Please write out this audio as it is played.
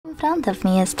In front of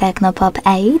me is TECNO Pop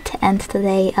 8, and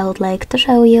today I would like to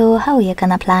show you how you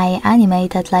can apply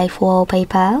animated live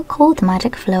wallpaper called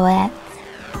Magic Fluid.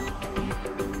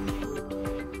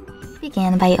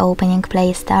 Begin by opening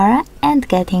Play Store and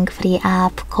getting free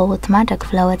app called Magic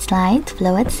Fluid Slide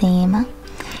Fluid Theme.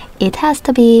 It has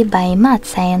to be by Mad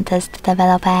Scientist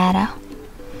developer.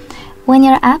 When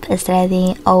your app is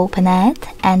ready, open it,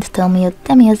 and to mute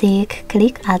the music,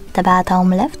 click at the bottom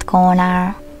left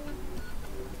corner.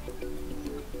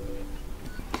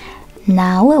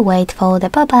 Now wait for the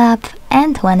pop-up,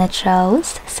 and when it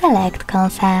shows, select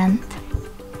Consent.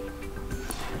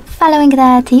 Following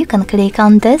that, you can click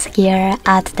on this gear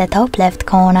at the top left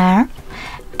corner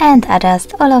and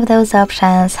adjust all of those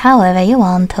options however you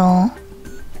want to.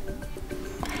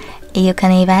 You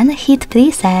can even hit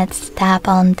presets, tap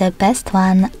on the best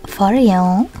one for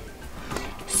you.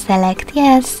 Select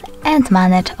yes and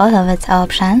manage all of its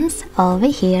options over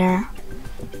here.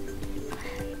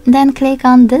 Then click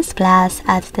on this plus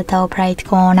at the top right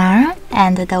corner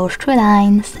and those three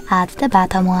lines at the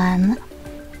bottom one.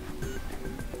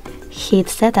 Hit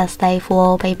Set as Live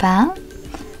Wallpaper,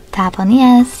 tap on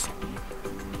yes,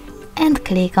 and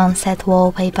click on Set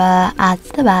Wallpaper at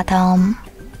the bottom.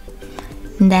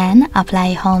 Then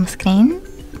apply home screen.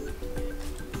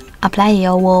 Apply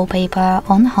your wallpaper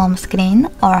on home screen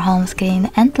or home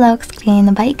screen and lock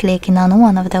screen by clicking on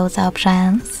one of those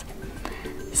options.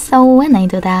 So when I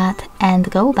do that and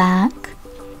go back,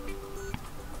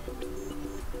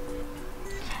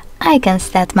 I can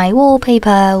see that my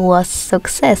wallpaper was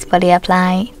successfully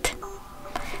applied.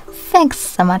 Thanks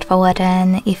so much for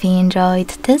watching. If you enjoyed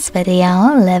this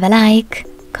video, leave a like,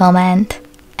 comment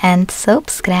and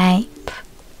subscribe.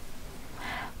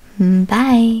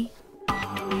 Bye!